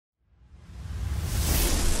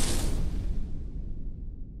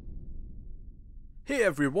Hey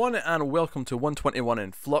everyone, and welcome to 121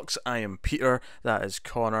 in Flux. I am Peter, that is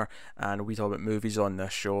Connor, and we talk about movies on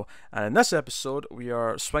this show. And in this episode, we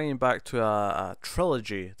are swinging back to a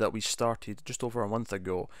trilogy that we started just over a month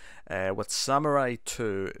ago with Samurai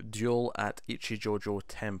II, Duel at Ichijoji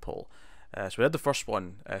Temple. So we had the first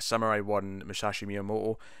one, Samurai 1, Musashi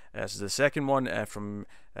Miyamoto. This is the second one from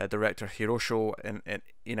director Hiroshi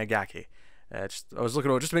Inagaki. I was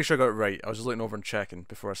looking over just to make sure I got it right. I was just looking over and checking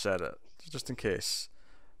before I said it, just in case.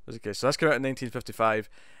 Okay, so that's came out in 1955,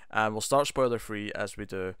 and we'll start spoiler free as we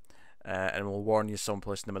do, and we'll warn you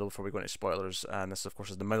someplace in the middle before we go into spoilers. And this, of course,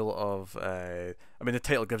 is the middle of. I mean, the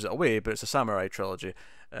title gives it away, but it's a Samurai Trilogy,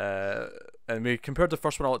 and we compared the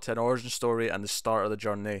first one all to an origin story and the start of the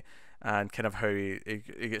journey, and kind of how he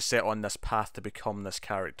gets set on this path to become this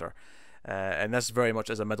character, and this very much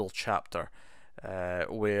is a middle chapter.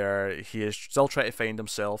 Where he is still trying to find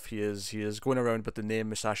himself. He is going around with the name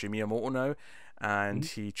Musashi Miyamoto now, and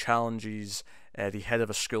he challenges the head of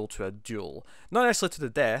a school to a duel. Not necessarily to the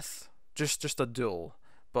death, just a duel.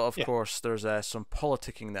 But of course, there's some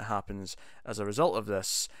politicking that happens as a result of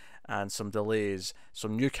this, and some delays.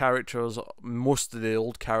 Some new characters, most of the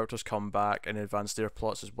old characters come back and advance their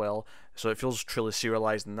plots as well. So it feels truly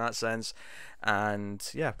serialized in that sense. And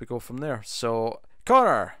yeah, we go from there. So,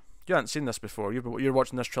 Connor, you hadn't seen this before. You're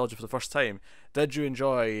watching this trilogy for the first time. Did you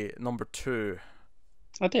enjoy number 2?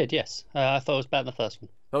 I did, yes. I thought it was better than the first one.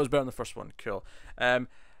 That was better than the first one. Cool.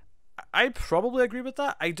 I probably agree with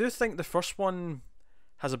that. I do think the first one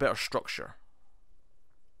has a better structure.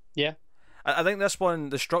 Yeah. I think this one,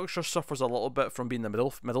 the structure suffers a little bit from being the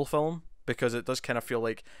middle film, because it does kind of feel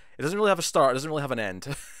like it doesn't really have a start, it doesn't really have an end.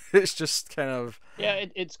 It's just kind of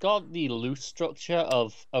it's got the loose structure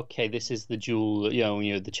of, okay, this is the duel,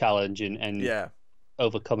 the challenge and yeah,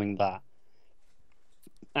 overcoming that,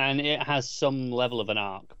 and it has some level of an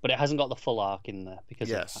arc, but it hasn't got the full arc in there because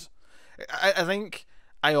yes. I think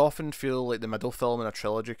I often feel like the middle film in a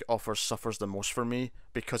trilogy suffers the most for me,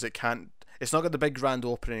 because it's not got the big grand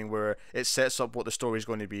opening where it sets up what the story is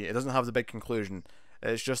going to be. It doesn't have the big conclusion.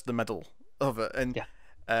 It's just the middle of it,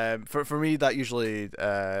 and for me that usually it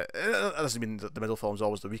doesn't mean that the middle film is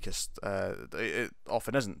always the weakest. It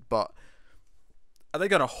often isn't, but I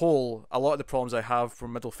think on a whole, a lot of the problems I have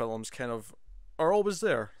from middle films kind of are always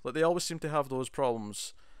there. Like, they always seem to have those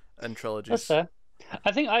problems in trilogies. That's fair.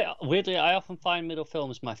 I think I often find middle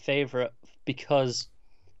films my favorite because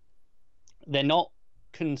they're not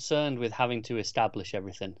concerned with having to establish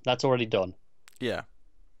everything. That's already done. Yeah.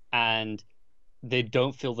 And they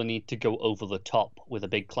don't feel the need to go over the top with a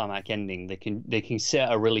big climax ending. They can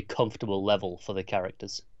set a really comfortable level for the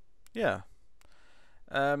characters. Yeah.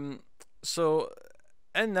 So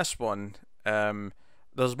in this one,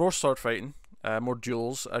 there's more sword fighting, more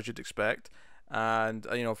duels as you'd expect, and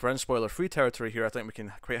for in spoiler-free territory here, I think we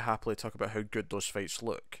can quite happily talk about how good those fights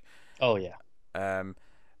look. Oh yeah.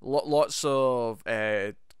 Lots of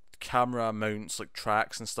camera mounts, like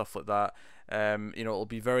tracks and stuff like that. It'll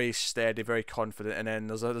be very steady, very confident, and then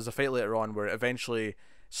there's a fight later on where it eventually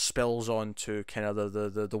spills onto kind of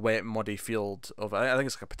the wet, muddy field of, I think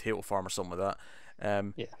it's like a potato farm or something like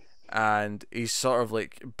that. Yeah. And he's sort of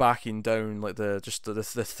like backing down like the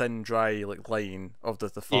thin, dry like line of the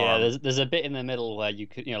farm. Yeah, there's a bit in the middle where you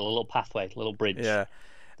could, a little pathway, a little bridge. Yeah.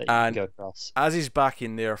 That you can go across. As he's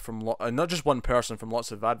backing there from not just one person, from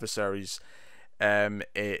lots of adversaries,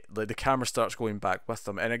 the camera starts going back with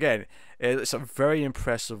them, and again, it's a very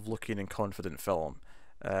impressive looking and confident film.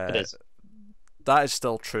 It is. That is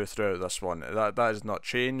still true throughout this one. That has not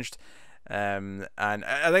changed, and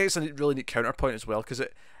I think it's a really neat counterpoint as well, because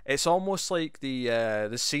it's almost like the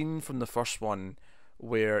scene from the first one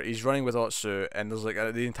where he's running with Otsu and there's like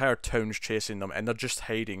the entire town's chasing them and they're just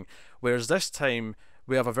hiding, whereas this time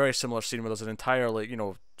we have a very similar scene where there's an entire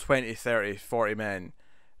 20, 30, 40 men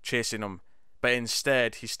chasing him, but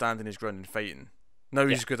instead he's standing his ground and fighting. Now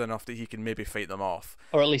he's good enough that he can maybe fight them off,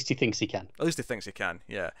 or at least he thinks he can. At least he thinks he can,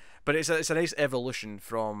 yeah. But it's a nice evolution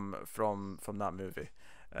from that movie,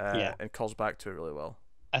 and calls back to it really well.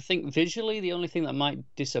 I think visually the only thing that might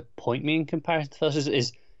disappoint me in comparison to the first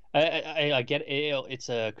is I get it. It's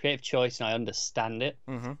a creative choice and I understand it,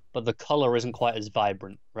 but the color isn't quite as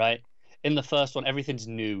vibrant, right? In the first one, everything's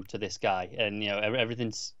new to this guy, and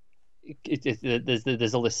everything's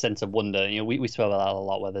there's all this sense of wonder. We spoke about that a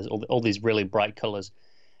lot, where there's all these really bright colors,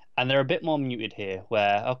 and they're a bit more muted here.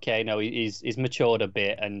 Where he's matured a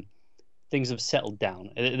bit and things have settled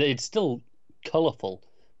down. It's still colorful,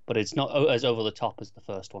 but it's not as over the top as the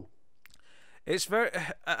first one. It's very.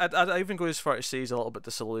 I'd even go as far to say he's a little bit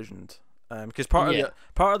disillusioned, because part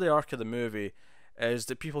of the arc of the movie is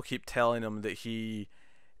that people keep telling him that he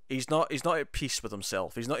he's not at peace with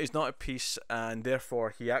himself. He's not at peace, and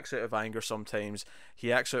therefore he acts out of anger sometimes.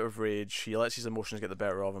 He acts out of rage. He lets his emotions get the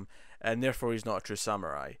better of him, and therefore he's not a true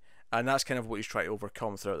samurai. And that's kind of what he's trying to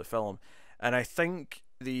overcome throughout the film. And I think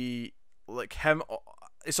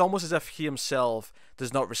it's almost as if he himself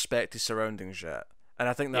does not respect his surroundings yet. And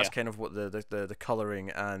I think that's kind of what the colouring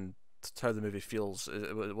and how the movie feels,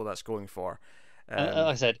 what that's going for. Like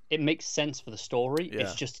I said, it makes sense for the story. Yeah.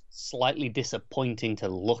 It's just slightly disappointing to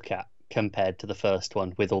look at compared to the first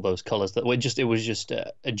one with all those colours. It was just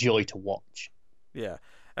a joy to watch. Yeah.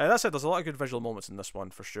 That said, there's a lot of good visual moments in this one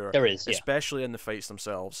for sure. There is, especially in the fights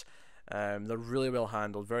themselves. They're really well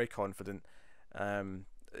handled, very confident.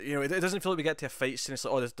 It doesn't feel like we get to a fight scene. It's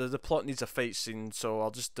like, the plot needs a fight scene, so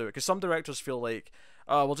I'll just do it. Because some directors feel like,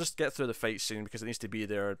 we'll just get through the fight scene because it needs to be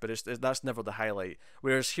there, but that's never the highlight.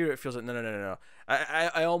 Whereas here it feels like, no.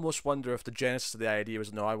 I almost wonder if the genesis of the idea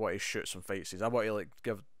was, no, I want to shoot some fight scenes. I want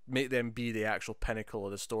to make them be the actual pinnacle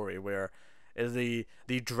of the story, where the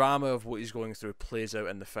drama of what he's going through plays out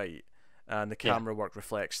in the fight, and the camera work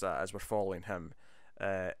reflects that as we're following him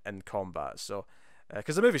in combat. So.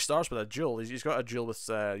 Because the movie starts with a duel. He's got a duel with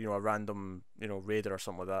a random raider or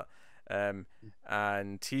something like that, and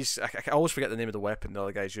I always forget the name of the weapon the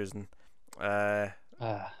other guy's using. I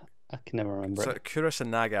can never remember. It's like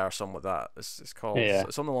Kurosanaga or something like that. It's called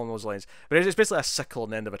something along those lines. But it's basically a sickle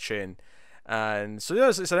on the end of a chain, and so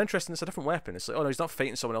it's a different weapon. It's like, oh no, he's not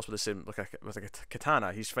fighting someone else with the same with a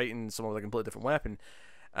katana. He's fighting someone with a completely different weapon,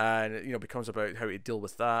 and it becomes about how to deal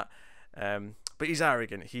with that. But he's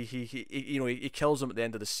arrogant. He kills him at the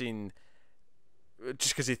end of the scene,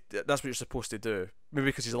 just because that's what you're supposed to do. Maybe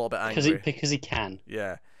because he's a little bit angry. Because he can.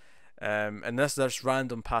 Yeah. And this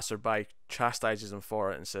random passerby chastises him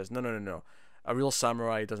for it and says, no. A real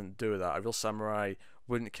samurai doesn't do that. A real samurai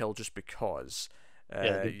wouldn't kill just because.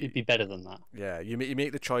 It'd be better than that. Yeah. You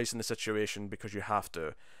make the choice in the situation because you have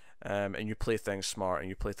to, and you play things smart and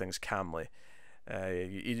you play things calmly.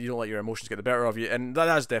 You don't let your emotions get the better of you, and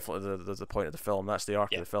that's definitely the point of the film. That's the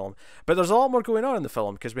arc of the film. But there's a lot more going on in the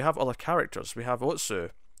film because we have other characters. We have Otsu,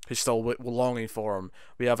 who's still longing for him.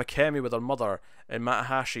 We have Akemi with her mother, and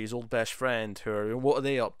Matahashi, his old best friend. What are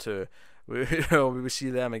they up to? We see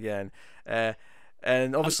them again,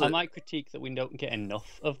 and obviously I might critique that we don't get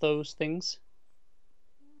enough of those things.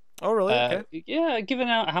 Oh really? Okay. Yeah, given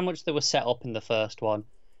how much they were set up in the first one,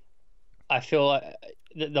 I feel like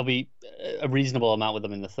there'll be a reasonable amount with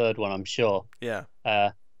them in the third one, I'm sure. Yeah.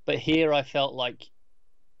 But here I felt like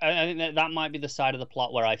I think that might be the side of the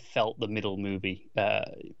plot where I felt the middle movie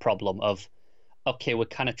problem of, okay, we're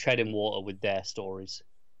kind of treading water with their stories.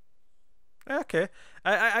 Okay.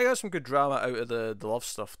 I got some good drama out of the love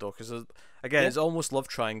stuff, though, because, again, it's almost love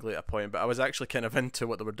triangle at a point, but I was actually kind of into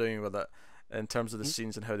what they were doing with it in terms of the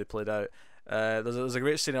scenes and how they played out. There's a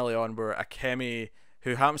great scene early on where Akemi,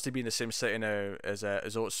 who happens to be in the same city now as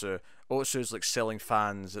Otsu. Otsu's like selling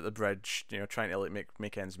fans at the bridge, trying to like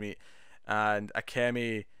make ends meet, and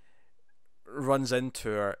Akemi runs into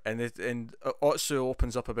her, and Otsu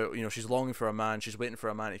opens up about she's longing for a man, she's waiting for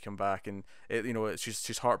a man to come back, and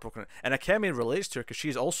she's heartbroken, and Akemi relates to her because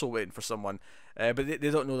she's also waiting for someone, but they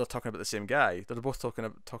don't know they're talking about the same guy. They're both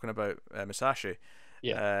talking about Musashi,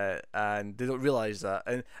 and they don't realize that,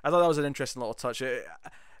 and I thought that was an interesting little touch.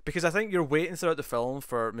 Because I think you're waiting throughout the film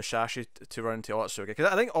for Musashi to run into Otsu.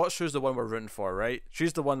 Because I think Otsu's the one we're rooting for, right?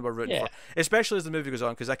 She's the one we're rooting for. Especially as the movie goes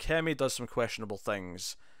on, because Akemi does some questionable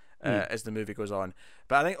things as the movie goes on.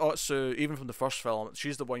 But I think Otsu, even from the first film,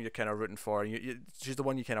 she's the one you're kind of rooting for. And she's the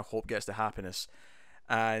one you kind of hope gets the happiness.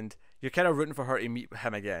 And you're kind of rooting for her to meet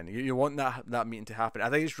him again. You want that meeting to happen. I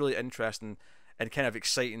think it's really interesting and kind of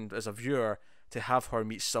exciting as a viewer to have her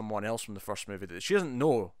meet someone else from the first movie that she doesn't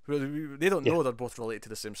know. They don't know they're both related to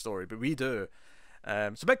the same story, but we do.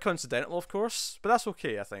 It's a bit coincidental, of course, but that's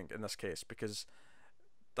okay, I think, in this case, because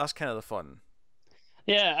that's kind of the fun.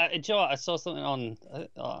 Yeah, Joe, I saw something on,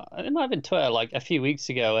 it might have been Twitter, like a few weeks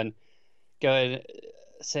ago, and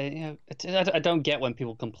saying, I don't get when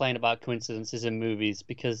people complain about coincidences in movies,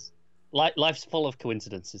 because life's full of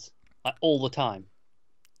coincidences, like, all the time.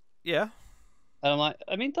 Yeah. And I'm like,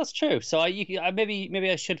 I mean, that's true. So maybe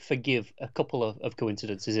I should forgive a couple of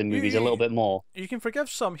coincidences in movies a little bit more. You can forgive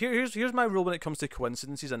some. Here's my rule when it comes to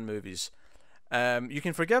coincidences in movies. You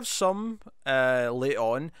can forgive some late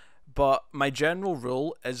on, but my general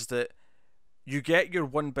rule is that you get your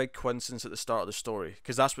one big coincidence at the start of the story,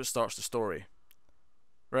 because that's what starts the story.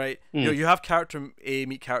 Right? You have character A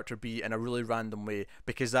meet character B in a really random way,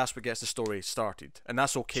 because that's what gets the story started. And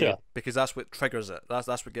that's okay, because that's what triggers it. That's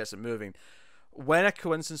what gets it moving. When a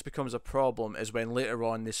coincidence becomes a problem is when later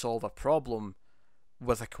on they solve a problem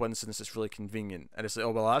with a coincidence that's really convenient, and it's like,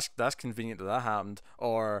 oh well, that's convenient that happened,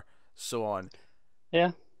 or so on.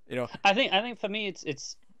 Yeah, You know, I think for me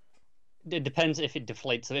it depends if it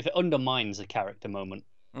deflates, if it undermines a character moment.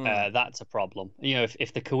 That's a problem. You know,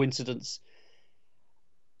 if the coincidence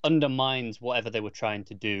undermines whatever they were trying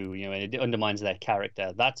to do, you know, and it undermines their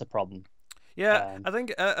character, that's a problem. Yeah, I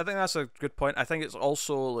think that's a good point. I think it's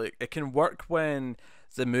also like it can work when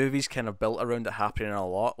the movie's kind of built around it happening a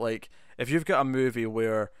lot. Like if you've got a movie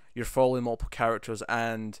where you're following multiple characters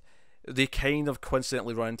and they kind of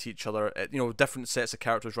coincidentally run into each other, you know, different sets of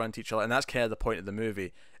characters run into each other, and that's kind of the point of the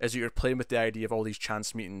movie, is that you're playing with the idea of all these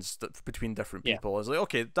chance meetings between different people. It's like,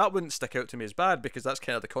 okay, that wouldn't stick out to me as bad because that's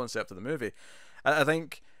kind of the concept of the movie. I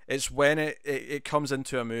think it's when it comes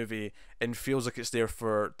into a movie and feels like it's there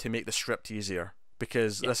to make the script easier,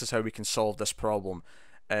 because this is how we can solve this problem.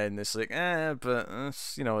 And it's like, but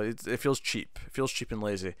you know, it feels cheap. It feels cheap and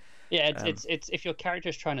lazy. Yeah, it's if your character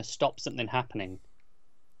is trying to stop something happening,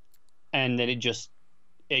 and then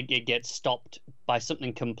it gets stopped by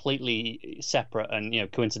something completely separate and, you know,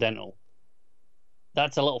 coincidental.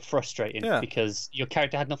 That's a little frustrating because your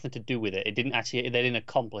character had nothing to do with it. They didn't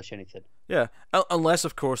accomplish anything. Yeah, unless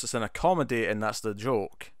of course it's in a comedy and that's the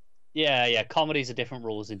joke. Yeah, comedies are different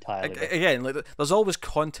rules entirely. Again, like there's always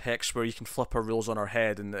context where you can flip our rules on our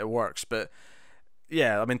head and it works, but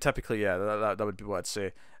yeah, I mean typically, that would be what I'd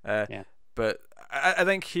say. But I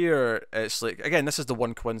think here it's like, again, this is the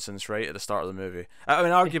one coincidence right at the start of the movie. I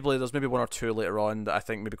mean, arguably there's maybe one or two later on that I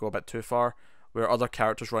think maybe go a bit too far, where other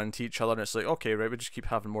characters run into each other and it's like, okay, right, we just keep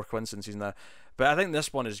having more coincidences now. But I think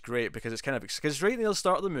this one is great because it's because it's right near the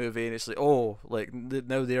start of the movie and it's like, oh, like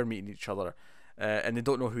now they're meeting each other, and they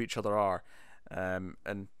don't know who each other are, and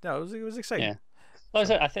yeah, it was exciting. Yeah, like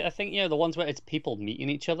I said, I think you know, the ones where it's people meeting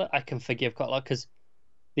each other, I can forgive quite a lot, because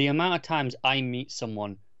the amount of times I meet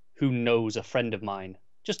someone who knows a friend of mine,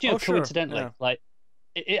 just, you know, coincidentally, like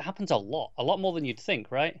it happens a lot more than you'd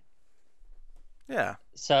think, right? Yeah.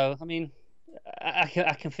 So I mean,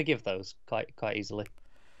 I can forgive those quite easily.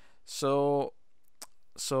 So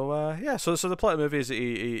the plot of the movie is that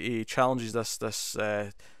he challenges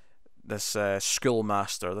this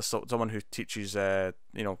schoolmaster, someone who teaches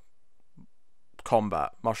you know,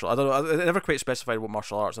 combat martial. I don't know. I never quite specified what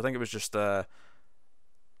martial arts. I think it was just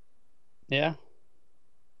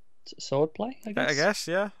swordplay. I guess.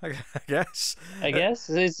 I guess.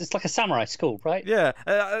 It's like a samurai school, right? Yeah.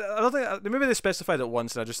 I don't think maybe they specified it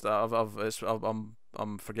once, and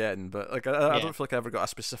I'm forgetting. But like I don't feel like I ever got a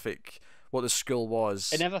specific what the school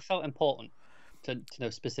was. It never felt important to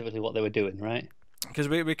know specifically what they were doing, right? Because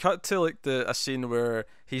we cut to like a scene where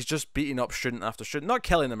he's just beating up student after student, not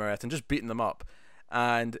killing them or anything, just beating them up.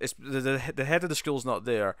 And it's the head of the school's not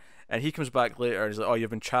there, and he comes back later and he's like, oh, you've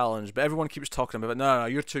been challenged, but everyone keeps talking about, no,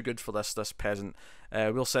 you're too good for this peasant,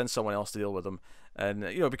 we'll send someone else to deal with him. And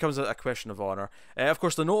you know, it becomes a question of honor. Of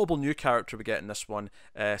course, the notable new character we get in this one,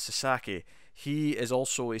 Sasaki, he is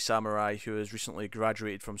also a samurai who has recently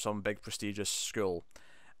graduated from some big prestigious school,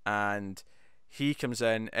 and he comes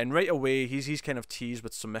in and right away he's kind of teased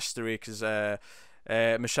with some mystery because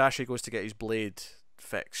Musashi goes to get his blade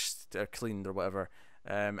fixed or cleaned or whatever,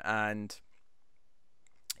 and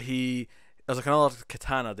there's like another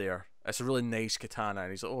katana there. It's a really nice katana, and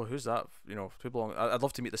he's like, oh, who's that? You know, who belong? I'd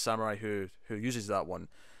love to meet the samurai who uses that one.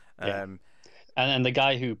 And the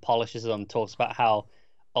guy who polishes them talks about how,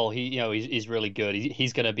 oh, he's really good.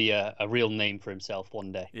 He's going to be a real name for himself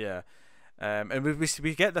one day. Yeah, and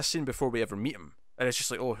we get this scene before we ever meet him. And it's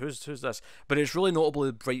just like, oh, who's this? But it's really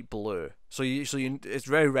notably bright blue, so it's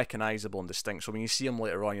very recognizable and distinct. So when you see him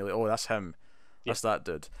later on, you're like, oh, that's him, that's that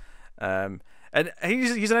dude. And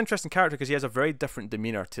he's an interesting character because he has a very different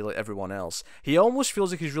demeanor to like everyone else. He almost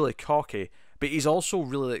feels like he's really cocky, but he's also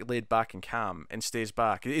really like laid back and calm and stays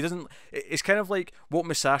back. He doesn't. It's kind of like what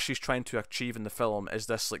Musashi's trying to achieve in the film is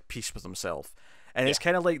this like peace with himself, and it's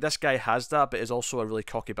kind of like this guy has that, but is also a really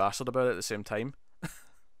cocky bastard about it at the same time.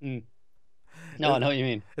 No, I know what you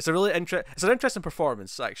mean. It's an interesting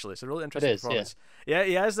performance, actually. It's a really interesting performance. Yeah,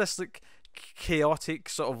 he has this like chaotic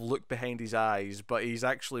sort of look behind his eyes, but he's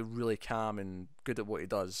actually really calm and good at what he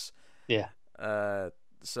does. Yeah.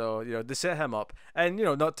 So you know, they set him up, and you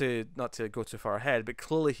know, not to go too far ahead, but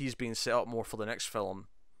clearly he's being set up more for the next film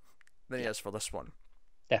than he is for this one.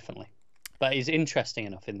 Definitely. But he's interesting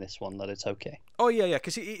enough in this one that it's okay. Oh yeah,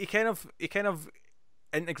 because he kind of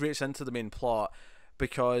integrates into the main plot,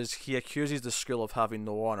 because he accuses the school of having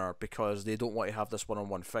no honor because they don't want to have this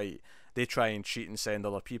one-on-one fight. They try and cheat and send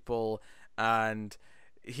other people, and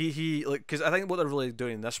he like, because I think what they're really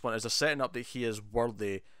doing in this one is they're setting up that he is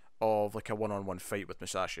worthy of like a one-on-one fight with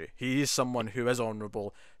Musashi. He is someone who is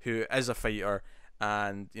honorable, who is a fighter,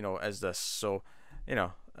 and is this. So,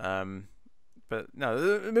 but no,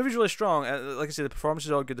 the movie's really strong. Like I said, the performance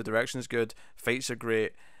is all good, the direction is good, fights are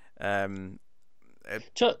great. So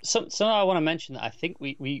I want to mention that I think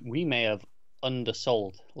we may have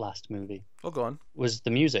undersold last movie. Oh, go on. Was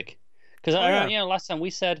the music, because last time we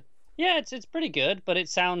said it's pretty good, but it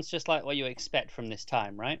sounds just like what you expect from this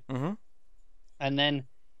time, right? Mm-hmm. And then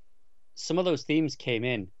some of those themes came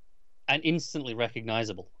in, and instantly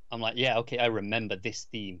recognizable. I'm like, yeah, okay, I remember this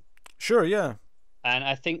theme. Sure, yeah. And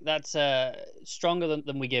I think that's stronger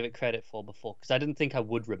than we gave it credit for before, because I didn't think I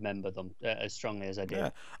would remember them as strongly as I did. Yeah.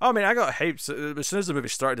 I mean, I got hyped as soon as the movie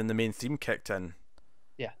started and the main theme kicked in.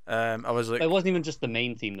 Yeah. I was like... It wasn't even just the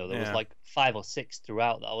main theme, though. There was like 5 or 6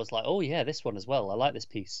 throughout that I was like, oh, yeah, this one as well. I like this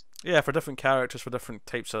piece. Yeah, for different characters, for different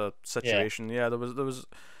types of situation. Yeah, there was...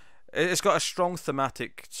 It's got a strong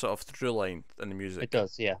thematic sort of through line in the music. It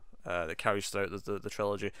does, yeah. That carries throughout the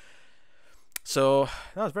trilogy. So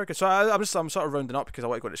that was very good. So I'm sort of rounding up because I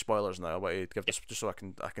want to go into spoilers now. I want to give this just so I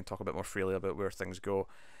can talk a bit more freely about where things go.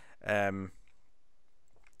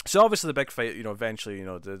 So obviously the big fight, eventually,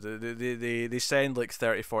 they send like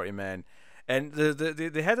 30-40 men, and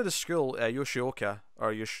the head of the school, Yoshioka.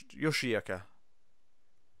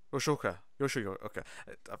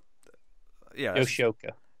 Yeah,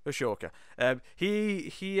 Yoshioka.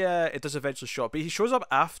 It does eventually show up, but he shows up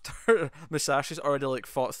after Musashi's already like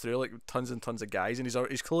fought through like tons and tons of guys, and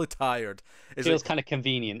he's clearly tired. It feels kind of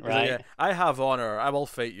convenient, right? Like, I have honor. I will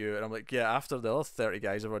fight you, and I'm like, yeah. After the other 30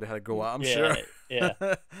 guys have already had a go at, I'm sure.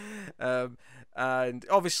 Yeah. And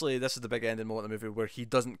obviously this is the big ending moment of the movie where he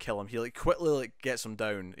doesn't kill him. He like quickly like gets him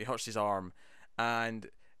down. He hurts his arm, and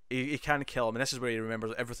he can kill him, and this is where he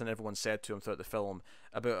remembers everything everyone said to him throughout the film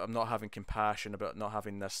about him not having compassion, about not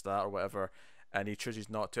having this, that, or whatever, and he chooses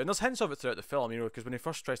not to. And there's hints of it throughout the film, because when he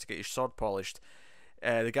first tries to get his sword polished,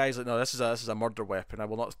 the guy's like, no, this is a murder weapon. I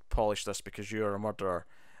will not polish this because you are a murderer.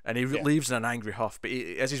 And he leaves in an angry huff, but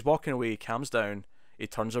as he's walking away, he calms down, he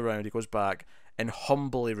turns around, he goes back, and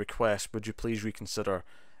humbly requests, would you please reconsider,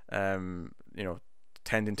 tending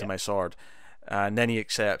to my sword. And then he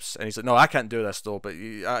accepts, and he's like, no, I can't do this though, but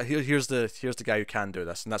here's the guy who can do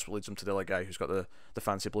this, and that's what leads him to the other guy who's got the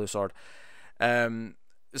fancy blue sword.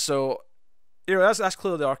 So that's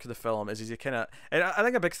clearly the arc of the film, is he kind of, and I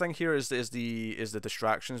think a big thing here is the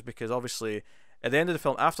distractions, because obviously at the end of the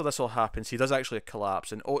film, after this all happens, he does actually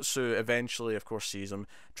collapse, and Otsu eventually of course sees him,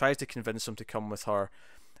 tries to convince him to come with her,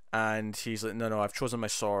 and he's like, no, I've chosen my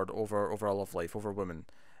sword over a love life, over women.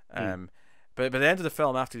 But by the end of the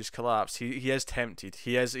film, after he's collapsed, he is tempted.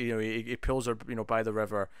 He is, he pulls her, by the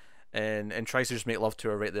river, and tries to just make love to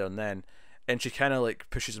her right there and then, and she kind of like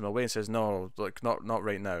pushes him away and says, no, like not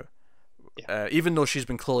right now. Yeah. Even though she's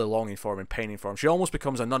been clearly longing for him and pining for him, she almost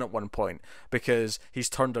becomes a nun at one point because he's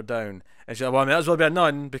turned her down, and she's like, well, I might as well be a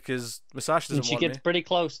nun because Musashi doesn't want me. She gets pretty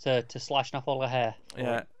close to slashing off all her hair.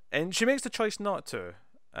 Yeah, and she makes the choice not to.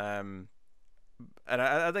 And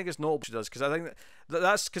I think it's notable she does, because I think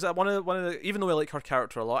that's because one of the, even though I like her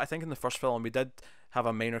character a lot, I think in the first film we did have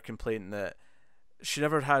a minor complaint that she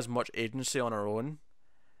never has much agency on her own.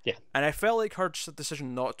 Yeah. And I felt like her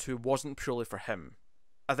decision not to wasn't purely for him.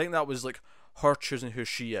 I think that was like her choosing who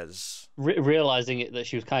she is, realizing that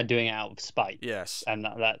she was kind of doing it out of spite. Yes. And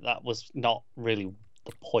that was not really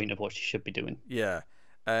the point of what she should be doing. Yeah.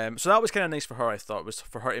 So that was kind of nice for her. I thought, was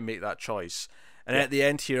for her to make that choice. And at the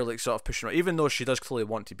end here, like sort of pushing her, even though she does clearly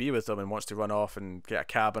want to be with him and wants to run off and get a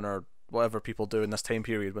cabin or whatever people do in this time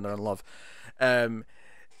period when they're in love,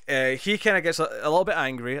 he kind of gets a little bit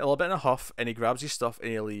angry, a little bit in a huff, and he grabs his stuff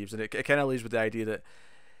and he leaves. And it kind of leaves with the idea that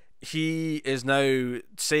he is now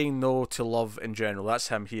saying no to love in general. That's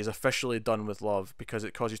him. He is officially done with love because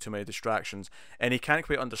it causes too many distractions, and he can't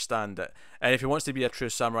quite understand it. And if he wants to be a true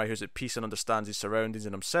samurai who's at peace and understands his surroundings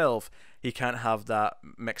and himself, he can't have that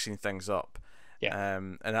mixing things up. Yeah.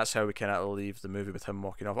 And that's how we kind of leave the movie with him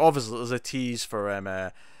walking off. Obviously, there's a tease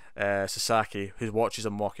for Sasaki, who watches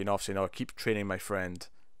him walking off, saying, "Oh, keep training my friend."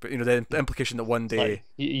 But the implication that one day, like,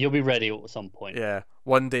 you'll be ready at some point. Yeah,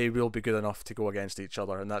 one day we'll be good enough to go against each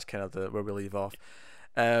other, and that's kind of where we leave off.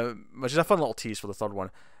 Which is a fun little tease for the third one.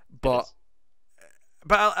 But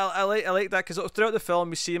I like that, because throughout the film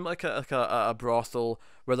we see him like a brothel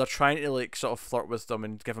where they're trying to like sort of flirt with them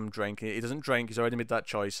and give him drink. He doesn't drink. He's already made that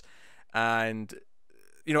choice. And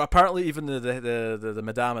apparently even the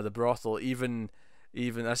madame of the brothel, even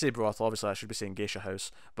I say brothel, obviously I should be saying geisha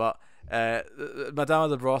house, but madame of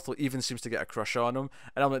the brothel even seems to get a crush on him,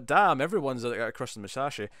 and I'm like, damn, everyone's got a crush on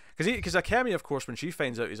Musashi, because Akemi, of course, when she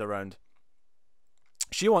finds out he's around,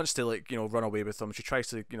 she wants to, like, run away with him. She tries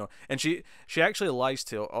to, and she actually lies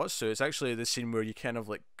to Otsu. It's actually the scene where you kind of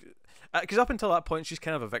like, because up until that point she's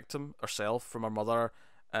kind of a victim herself from her mother,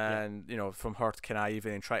 and from her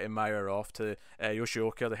conniving and trying to marry her off to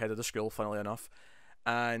Yoshioka, the head of the school, funnily enough.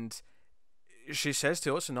 And she says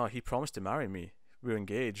to Otsu, no, he promised to marry me, we're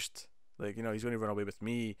engaged, like, he's going to run away with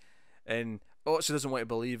me. And Otsu doesn't want to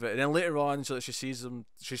believe it. And then later on, so she sees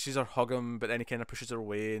her hug him, but then he kind of pushes her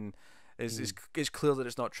away, and it's clear that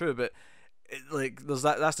it's not true. But like,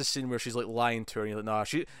 that's the scene where she's like lying to her, and you're like, nah,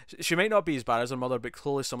 she might not be as bad as her mother, but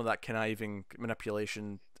clearly some of that conniving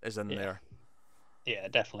manipulation is in there. Yeah,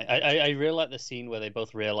 definitely. I really like the scene where they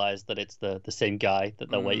both realize that it's the same guy that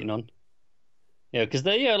they're waiting on. Because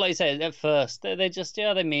they, like I said, at first they just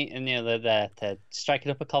they meet, and they're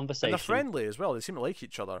striking up a conversation. And they're friendly as well. They seem to like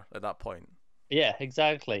each other at that point. Yeah,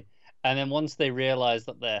 exactly. And then once they realize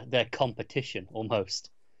that they're competition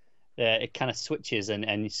almost, it kind of switches,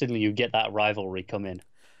 and suddenly you get that rivalry come in.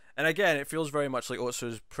 And again, it feels very much like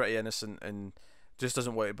Otsu's pretty innocent and just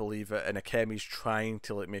doesn't want to believe it, and Akemi's trying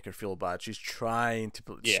to like make her feel bad. She's trying to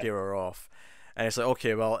scare her off, and it's like,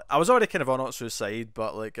 okay, well, I was already kind of on Otsu's side,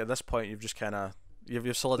 but like at this point, you've just kind of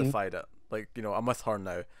you've solidified it. Like, I'm with her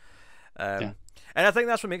now. And I think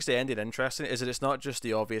that's what makes the ending interesting, is that it's not just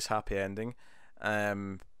the obvious happy ending.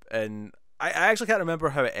 And I actually can't remember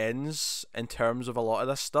how it ends in terms of a lot of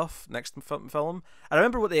this stuff next film. I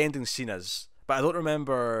remember what the ending scene is, but I don't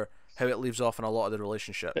remember how it leaves off in a lot of the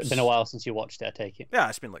relationships. It's been a while since you watched it, I take it. Yeah,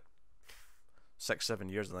 it's been like 6-7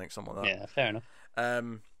 years, I think, something like that. Yeah, fair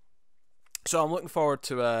enough. So I'm looking forward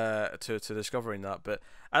to discovering that, but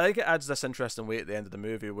I think it adds this interesting weight at the end of the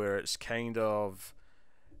movie where it's kind of,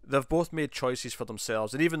 they've both made choices for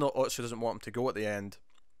themselves, and even though Otsu doesn't want him to go at the end,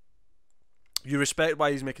 you respect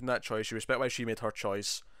why he's making that choice, you respect why she made her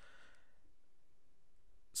choice,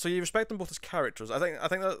 so you respect them both as characters. I think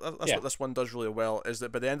that's what this one does really well, is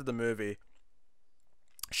that by the end of the movie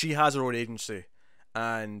she has her own agency,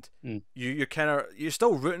 and you're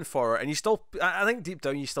still rooting for her, and you still, I think deep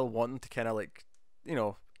down you still want them to kind of like,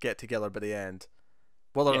 get together by the end.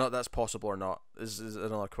 Whether or not that's possible or not is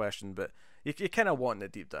another question, but you kind of want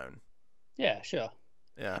it deep down. Yeah, sure.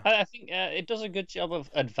 Yeah, I think it does a good job of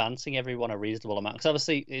advancing everyone a reasonable amount. Because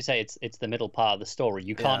obviously, you say it's the middle part of the story.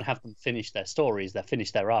 You can't have them finish their stories; they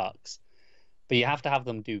finish their arcs. But you have to have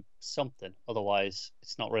them do something, otherwise,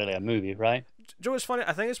 it's not really a movie, right? Joe, it's funny.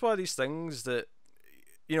 I think it's one of these things that,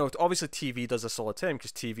 obviously TV does this all the time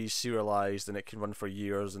because TV's serialized and it can run for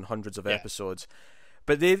years and hundreds of episodes.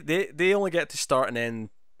 But they only get to start and end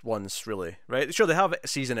once, really, right? Sure, they have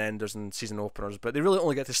season enders and season openers, but they really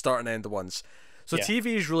only get to start and end once. So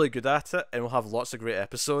TV is really good at it, and will have lots of great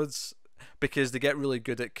episodes because they get really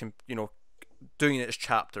good at doing it as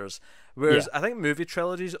chapters. Whereas I think movie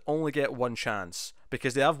trilogies only get one chance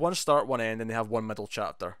because they have one start, one end, and they have one middle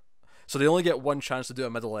chapter. So they only get one chance to do a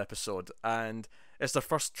middle episode, and it's their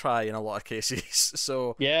first try in a lot of cases.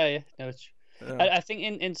 So no, it's I think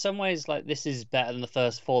in some ways, like, this is better than the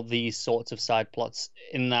first for these sorts of side plots,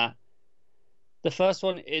 in that the first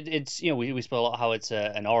one, it's we spoke a lot how it's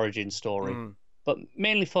an origin story, but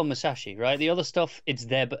mainly for Musashi, right? The other stuff, it's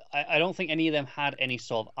there, but I don't think any of them had any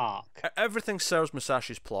sort of arc. Everything serves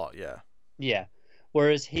Musashi's plot, yeah.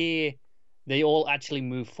 Whereas here, they all actually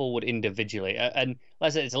move forward individually, and like I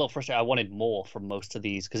said, it's a little frustrating. I wanted more from most of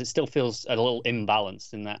these because it still feels a little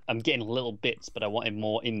imbalanced in that I'm getting little bits, but I wanted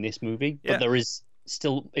more in this movie. But there is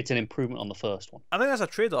still, it's an improvement on the first one. I think that's a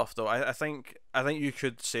trade-off, though. I think you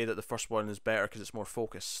could say that the first one is better because it's more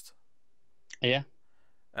focused. Yeah.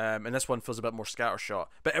 And this one feels a bit more scattershot,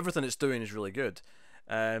 but everything it's doing is really good.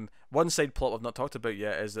 One side plot we've not talked about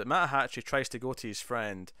yet is that Matahachi tries to go to his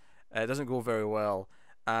friend. It doesn't go very well.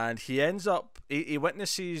 And he ends up, he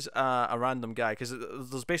witnesses a random guy, because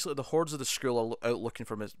there's basically the hordes of the school are out looking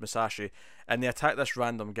for Musashi, and they attack this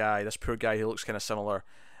random guy, this poor guy who looks kind of similar.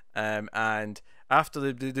 And after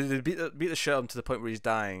they beat the shit out of him to the point where he's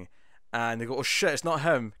dying, and they go, oh shit, it's not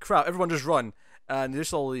him, crap, everyone just run, and they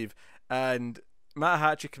just all leave. And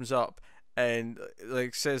Matahachi comes up and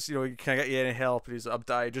like says, can I get you any help? And he's like, I'm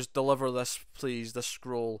dying, just deliver this, please, this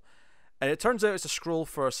scroll. And it turns out it's a scroll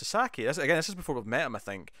for Sasaki. This is before we've met him, I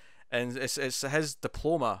think. And it's his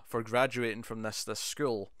diploma for graduating from this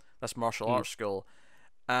school, this martial arts school.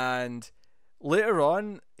 And later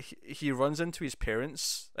on, he runs into his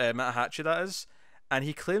parents, Matahachi that is, and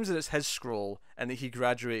he claims that it's his scroll and that he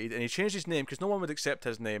graduated. And he changed his name because no one would accept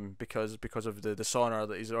his name because of the dishonor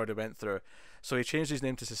that he's already went through. So he changed his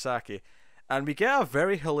name to Sasaki. And we get a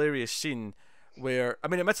very hilarious scene where, I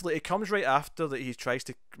mean, admittedly, it comes right after that he tries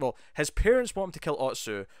to, well, his parents want him to kill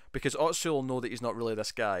Otsu because Otsu will know that he's not really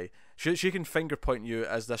this guy. She can finger point you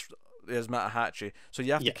as Matahachi, so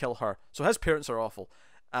you have to kill her. So his parents are awful.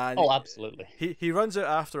 And absolutely. He runs out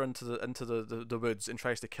after her into the woods and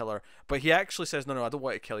tries to kill her, but he actually says, no, I don't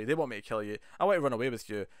want to kill you. They want me to kill you. I want to run away with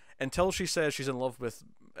you. Until she says she's in love with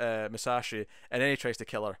Musashi, and then he tries to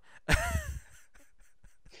kill her.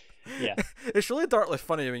 Yeah, it's really darkly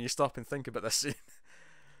funny when you stop and think about this scene.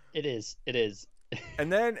 It is.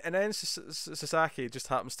 and then Sasaki just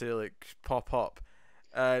happens to like pop up,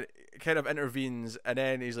 kind of intervenes, and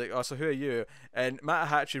then he's like, "Oh, so who are you?" And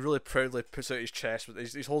Matahachi really proudly puts out his chest, but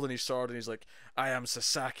he's holding his sword, and he's like, "I am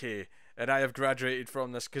Sasaki, and I have graduated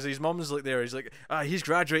from this." Because his mum's like there, he's like, he's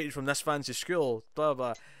graduated from this fancy school, blah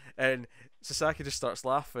blah, and Sasaki just starts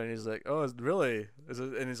laughing. He's like, "Oh, really?"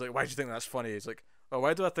 And he's like, "Why do you think that's funny?" He's like, "Oh,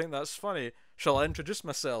 why do I think that's funny? Shall I introduce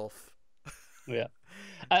myself?" Yeah,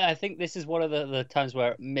 I think this is one of the times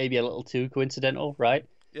where maybe a little too coincidental, right?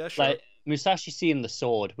 Yeah, sure. Like Musashi seeing the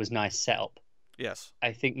sword was nice setup. Yes.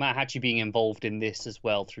 I think Matahachi being involved in this as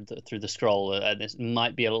well through the scroll, this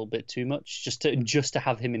might be a little bit too much just to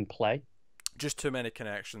have him in play. Just too many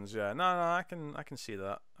connections. Yeah. No, I can see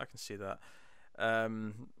that. I can see that.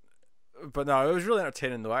 But no, it was really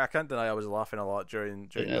entertaining though. I can't deny I was laughing a lot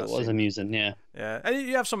during it that was scene. Amusing, yeah. Yeah, and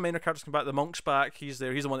you have some minor characters come back. The monk's back. He's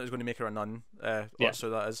there. He's the one that was going to make her a nun. So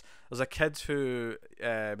that is. There's a kid who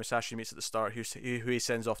Musashi meets at the start who he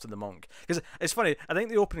sends off to the monk. Because it's funny. I think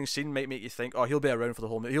the opening scene might make you think, oh, he'll be around for the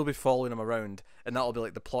whole movie. He'll be following him around, and that'll be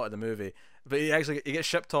like the plot of the movie. But he gets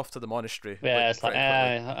shipped off to the monastery. Yeah, it's like, all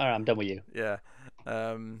right, I'm done with you. Yeah.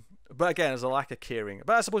 But again, there's a lack of caring.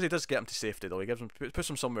 But I suppose he does get him to safety though. He puts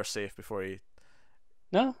him somewhere safe before he.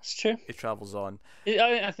 No, it's true. He travels on.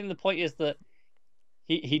 I think the point is that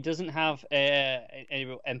he doesn't have any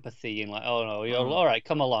real empathy in like, oh no, you're all right,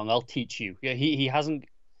 come along, I'll teach you. Yeah, he hasn't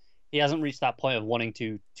reached that point of wanting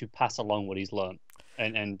to pass along what he's learned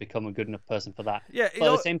and become a good enough person for that. Yeah, but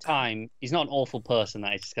at the same time, he's not an awful person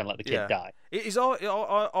that he's just gonna let the kid die. He's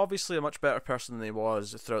obviously a much better person than he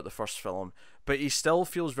was throughout the first film, but he still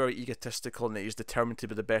feels very egotistical and that he's determined to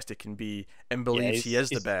be the best he can be and believes he is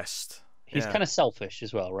the best. He's kind of selfish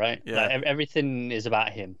as well, right? Yeah. Like, everything is about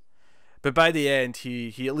him. But by the end,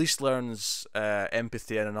 he at least learns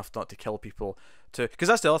empathy and enough not to kill people. Because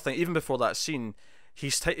that's the other thing. Even before that scene,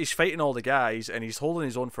 he's fighting all the guys and he's holding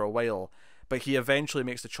his own for a while. But he eventually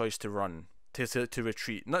makes the choice to run, to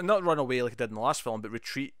retreat. Not run away like he did in the last film, but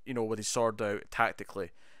retreat, with his sword out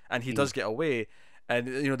tactically. And he does get away. And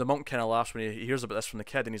the monk kind of laughs when he hears about this from the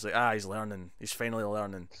kid, and he's like, he's learning. He's finally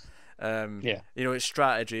learning. It's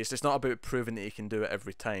strategy. It's not about proving that he can do it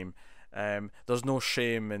every time. There's no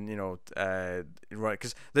shame in right,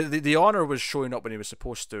 because the honor was showing up when he was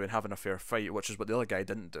supposed to and having a fair fight, which is what the other guy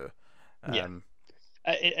didn't do.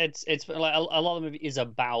 It's like a lot of the movie is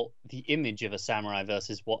about the image of a samurai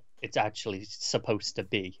versus what it's actually supposed to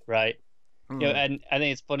be, right? And I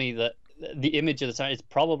think it's funny that the image of the samurai is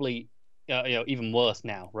probably even worse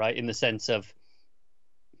now, right? In the sense of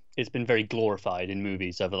it's been very glorified in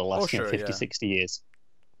movies over the last 50, 60 years.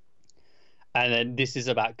 And then this is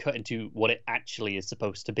about cutting to what it actually is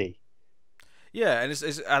supposed to be. Yeah, and I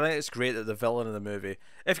think it's great that the villain of the movie,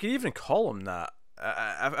 if you can even call him that,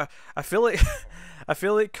 I feel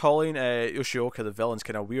like calling Yoshioka the villain's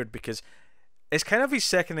kind of weird because it's kind of his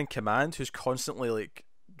second in command who's constantly like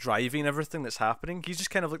driving everything that's happening. He's just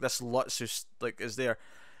kind of like this Lutz who's like is there.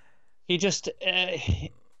 He just.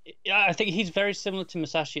 I think he's very similar to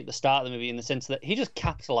Musashi at the start of the movie in the sense that he just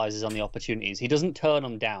capitalizes on the opportunities. He doesn't turn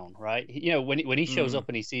them down, right? When he shows up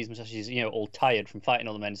and he sees Musashi's all tired from fighting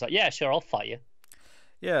all the men, he's like, yeah, sure, I'll fight you.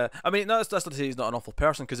 Yeah, I mean that's not to say he's not an awful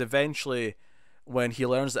person because eventually, when he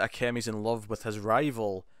learns that Akemi's in love with his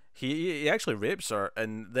rival, he actually rapes her,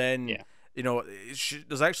 and then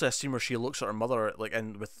there's actually a scene where she looks at her mother like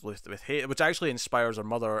and with hate, which actually inspires her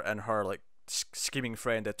mother and her like scheming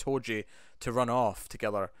friend Toji to run off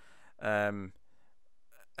together.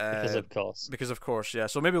 Because of course, yeah.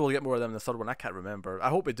 So maybe we'll get more of them in the third one. I can't remember. I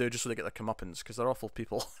hope we do, just so they get their comeuppance, because they're awful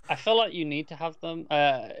people. I feel like you need to have them,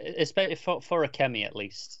 especially for Akemi at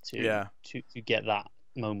least, to get that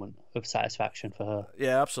moment of satisfaction for her.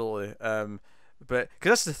 Yeah, absolutely. But because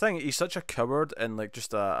that's the thing, he's such a coward and like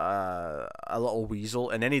just a little weasel,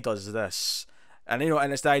 and then he does this, and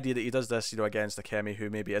and it's the idea that he does this, against Akemi, who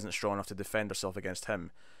maybe isn't strong enough to defend herself against him.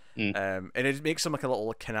 And it makes him like a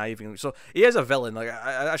little conniving. So he is a villain. Like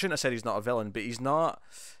I shouldn't have said he's not a villain, but he's not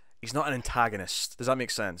an antagonist. Does that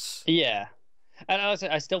make sense? Yeah, and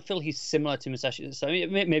I still feel he's similar to Musashi. So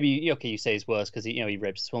maybe you say he's worse because he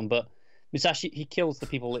rapes this one, but Musashi, he kills the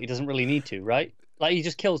people that he doesn't really need to, right? Like he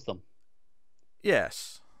just kills them.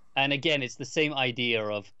 Yes. And again, it's the same idea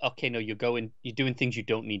of, okay, no, you're doing things you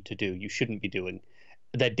don't need to do, you shouldn't be doing.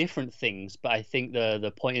 They're different things, but I think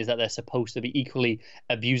the point is that they're supposed to be equally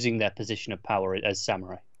abusing their position of power as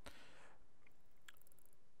samurai.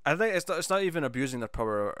 I think it's not even abusing their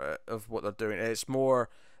power of what they're doing. It's more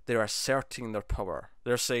they're asserting their power.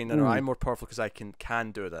 They're saying, no, I'm more powerful because I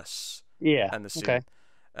can do this. Yeah. In the scene. Okay.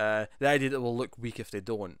 The idea that will look weak if they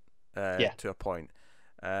don't, to a point.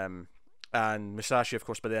 And Musashi, of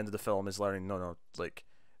course, by the end of the film is learning, no, like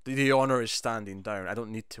the honor is standing down. I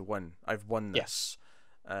don't need to win. I've won this.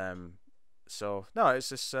 So no, it's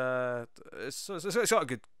just it's got a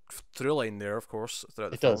good through line there, of course,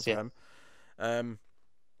 throughout the film for him.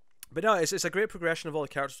 But no, it's a great progression of all the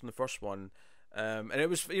characters from the first one. And it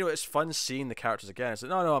was, it's fun seeing the characters again. It's like,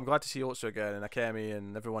 no, I'm glad to see Otsu again and Akemi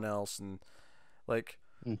and everyone else, and like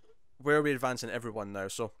where are we advancing everyone now?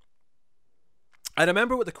 So I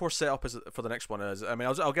remember what the core setup is for the next one is. I mean,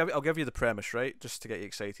 I'll give you the premise, right, just to get you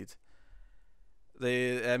excited.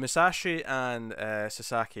 The Musashi and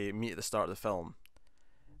Sasaki meet at the start of the film,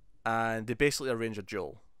 and they basically arrange a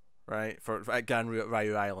duel, right, for at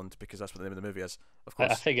Ryu Island, because that's what the name of the movie is. Of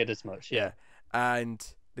course, I figured as much. Yeah. And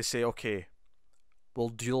they say, okay, we'll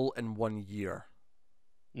duel in 1 year.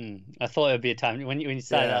 I thought it would be a time when you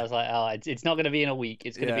said that, I was like, oh, it's not going to be in a week.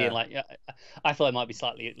 It's going to be in like, I thought it might be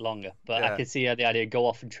slightly longer, but I could see the idea go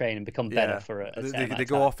off and train and become better for a they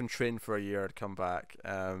go off and train for a year to come back,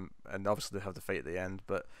 and obviously they have the fight at the end,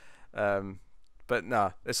 but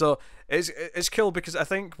nah. So it's cool because I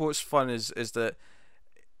think what's fun is that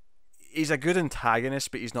he's a good antagonist,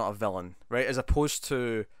 but he's not a villain, right? As opposed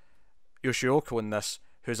to Yoshioka in this,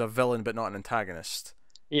 who's a villain but not an antagonist.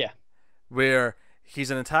 Yeah. Where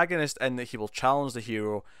he's an antagonist in that he will challenge the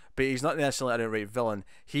hero, but he's not necessarily an outright villain.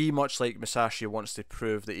 He, much like Musashi, wants to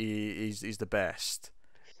prove that he's the best.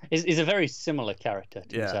 He's a very similar character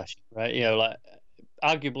to Musashi, right? Like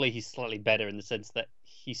arguably he's slightly better in the sense that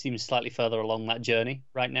he seems slightly further along that journey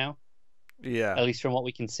right now. Yeah. At least from what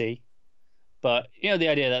we can see. But, the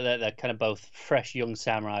idea that they're kind of both fresh young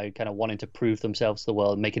samurai kind of wanting to prove themselves to the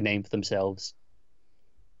world, make a name for themselves.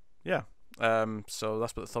 Yeah. So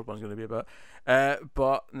that's what the third one's going to be about.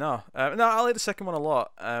 But no, I like the second one a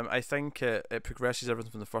lot. I think it progresses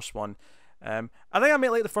everything from the first one. I think I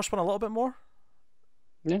might like the first one a little bit more.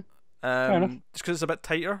 Yeah. Fair enough. Just because it's a bit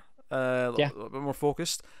tighter. A little bit more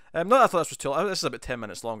focused. I thought this was too. This is about 10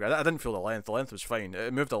 minutes longer. I didn't feel the length. The length was fine.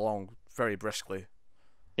 It moved along very briskly.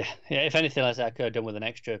 Yeah. If anything, I could have done with an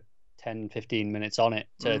extra 10, 15 minutes on it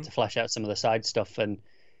to flesh out some of the side stuff, and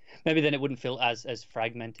maybe then it wouldn't feel as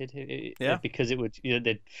fragmented. Because it would,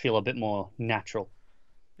 they'd feel a bit more natural.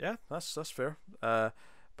 Yeah, that's fair. But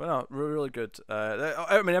no, really good.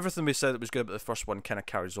 I mean, everything we said that was good about the first one kind of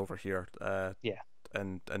carries over here.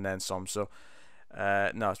 And then some. So,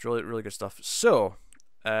 no, it's really good stuff. So,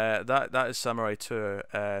 that is Samurai 2.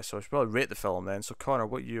 So I should probably rate the film then. So Connor,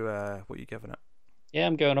 what you giving it? Yeah,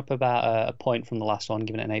 I'm going up about a point from the last one,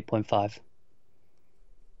 giving it an 8.5.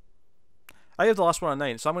 I have the last one a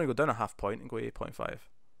 9, so I'm going to go down a half point and go 8.5.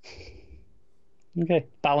 Okay,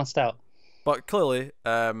 balanced out. But clearly,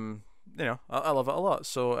 I love it a lot.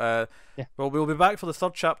 So, well, we'll be back for the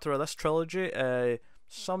third chapter of this trilogy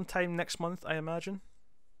sometime next month, I imagine.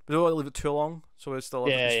 We don't want to leave it too long, so it's still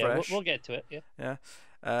fresh. We'll get to it. Yeah.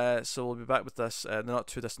 So we'll be back with this in the not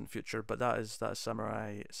too distant future. But that is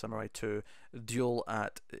Samurai 2 Duel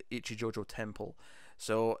at Ichijoji Temple.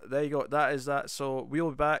 So there you go. That is that. So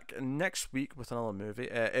we'll be back next week with another movie.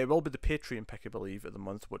 It will be the Patreon pick, I believe, of the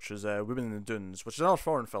month, which is Women in the Dunes, which is another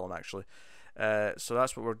foreign film actually. So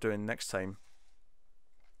that's what we're doing next time.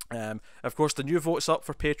 Of course, the new vote's up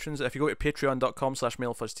for patrons. If you go to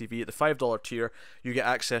patreon.com/MailFuzzTV at the $5 tier, you get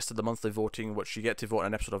access to the monthly voting, which you get to vote on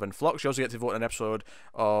an episode of In Flux. You also get to vote on an episode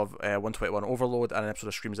of 121 Overload and an episode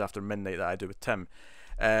of Screams After Midnight that I do with Tim.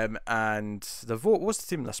 And the vote, what's the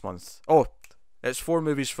theme this month? Oh, it's 4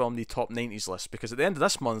 movies from the top 90s list, because at the end of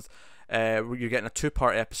this month, you're getting a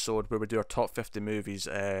 2-part episode where we do our top 50 movies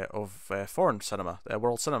of foreign cinema,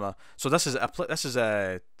 world cinema. So this is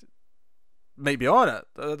might be on it.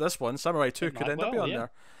 This one, Samurai 2, could end up being on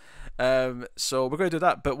there. So we're going to do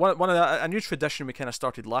that. But one of a new tradition we kind of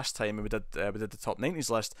started last time, and we did the top 90s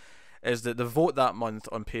list, is that the vote that month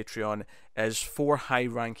on Patreon is 4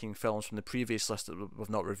 high-ranking films from the previous list that we've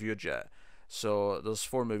not reviewed yet. So there's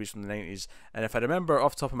 4 movies from the 90s, and if I remember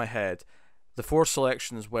off the top of my head, the 4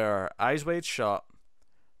 selections were Eyes Wide Shut,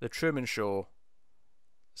 The Truman Show,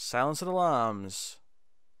 Silence of the Lambs,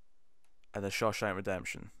 and The Shawshank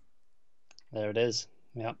Redemption. There it is.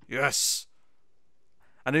 Yep. Yes.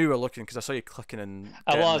 I knew you were looking because I saw you clicking and.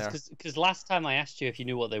 I was, there. because last time I asked you if you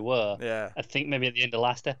knew what they were, Yeah. I think maybe at the end of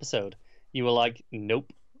last episode, you were like,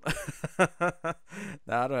 nope. Nah, I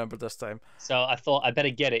don't remember this time. So I thought I better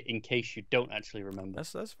get it in case you don't actually remember.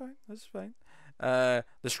 That's fine. That's fine. The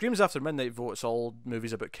Screams After Midnight vote's all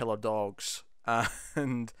movies about killer dogs,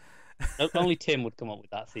 and Only Tim would come up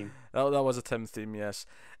with that theme. that was a Tim theme, yes.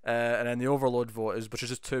 And then the Overload vote is, which is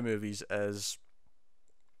just 2 movies, is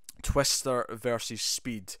Twister versus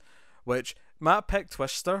Speed, which Matt picked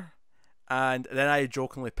Twister, and then I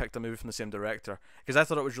jokingly picked a movie from the same director because I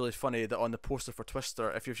thought it was really funny that on the poster for Twister,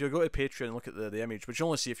 if you go to Patreon and look at the image, which you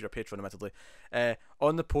only see if you're a patron, admittedly,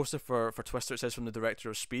 on the poster for Twister it says from the director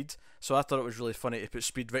of Speed, so I thought it was really funny to put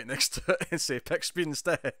Speed right next to it and say pick Speed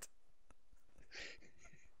instead.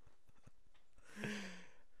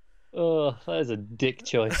 Oh, that is a dick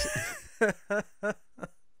choice. I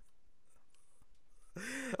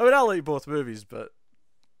mean, I like both movies, but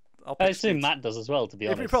I assume Matt does as well, to be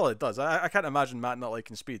honest. He probably does. I can't imagine Matt not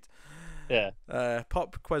liking Speed. Yeah.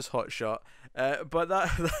 Pop quiz hot shot. But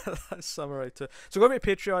that's Samurai 2. So go to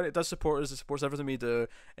Patreon. It does support us. It supports everything we do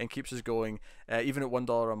and keeps us going. Even at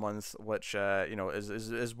 $1 a month, which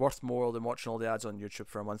is worth more than watching all the ads on YouTube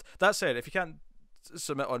for a month. That said, if you can't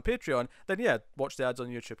submit on Patreon, then yeah, watch the ads on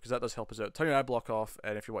YouTube because that does help us out. Turn your ad block off,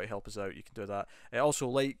 and if you want to help us out, you can do that. Also,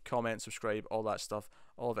 like, comment, subscribe, all that stuff.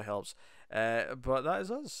 All of it helps. But that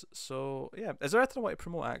is us. So yeah, is there anything I want to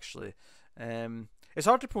promote actually? It's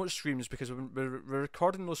hard to promote streams because we're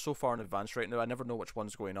recording those so far in advance right now. I never know which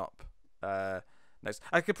one's going up next.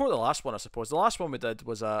 I could promote the last one, I suppose. The last one we did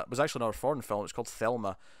was actually another foreign film. It's called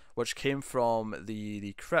Thelma, which came from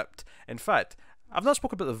the Crypt. In fact, I've not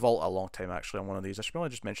spoken about the Vault a long time actually on one of these. I should probably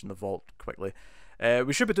just mention the Vault quickly.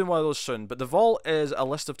 We should be doing one of those soon, but the Vault is a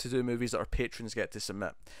list of to-do movies that our patrons get to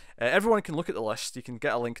submit. Everyone can look at the list. You can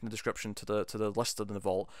get a link in the description to the list in the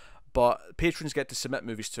Vault, but patrons get to submit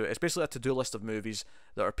movies to it. It's basically a to-do list of movies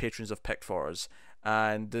that our patrons have picked for us,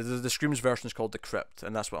 and the Screams version is called The Crypt,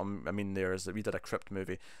 and that's what I mean there is that we did a Crypt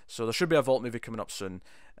movie. So there should be a Vault movie coming up soon.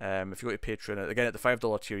 If you go to Patreon, again at the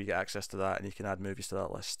 $5 tier, you get access to that, and you can add movies to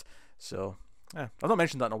that list. So yeah, I've not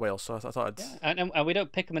mentioned that in a while, so I thought I'd... Yeah, and we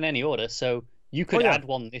don't pick them in any order, so you could add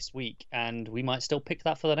one this week, and we might still pick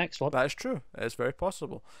that for the next one. That is true. It's very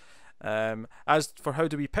possible. As for how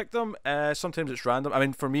do we pick them, sometimes it's random. I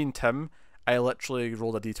mean, for me and Tim, I literally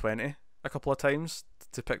rolled a d20 a couple of times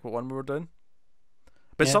to pick what one we were doing.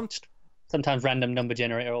 But yeah, sometimes random number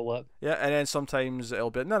generator will work. Yeah, and then sometimes it'll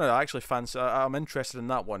be no, I actually fancy. I'm interested in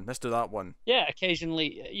that one. Let's do that one. Yeah,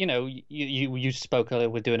 occasionally, you spoke earlier.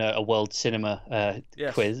 We're doing a world cinema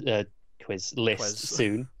quiz list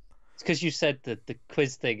soon. It's because you said the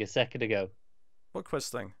quiz thing a second ago. What quiz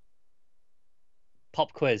thing?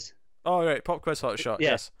 Pop quiz. Oh right, pop quiz hot shot.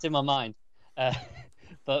 Yeah, yes, it's in my mind.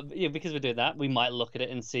 But yeah, because we're doing that, we might look at it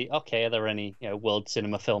and see, okay, are there any world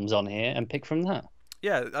cinema films on here, and pick from that.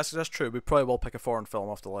 Yeah, that's true. We probably will pick a foreign film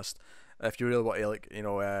off the list if you really want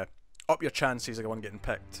to up your chances of one getting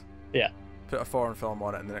picked. Yeah. Put a foreign film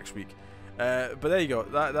on it in the next week. But there you go.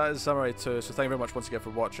 That is Samurai 2. So thank you very much once again for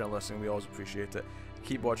watching and listening. We always appreciate it.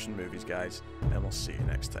 Keep watching movies, guys, and we'll see you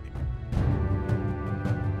next time.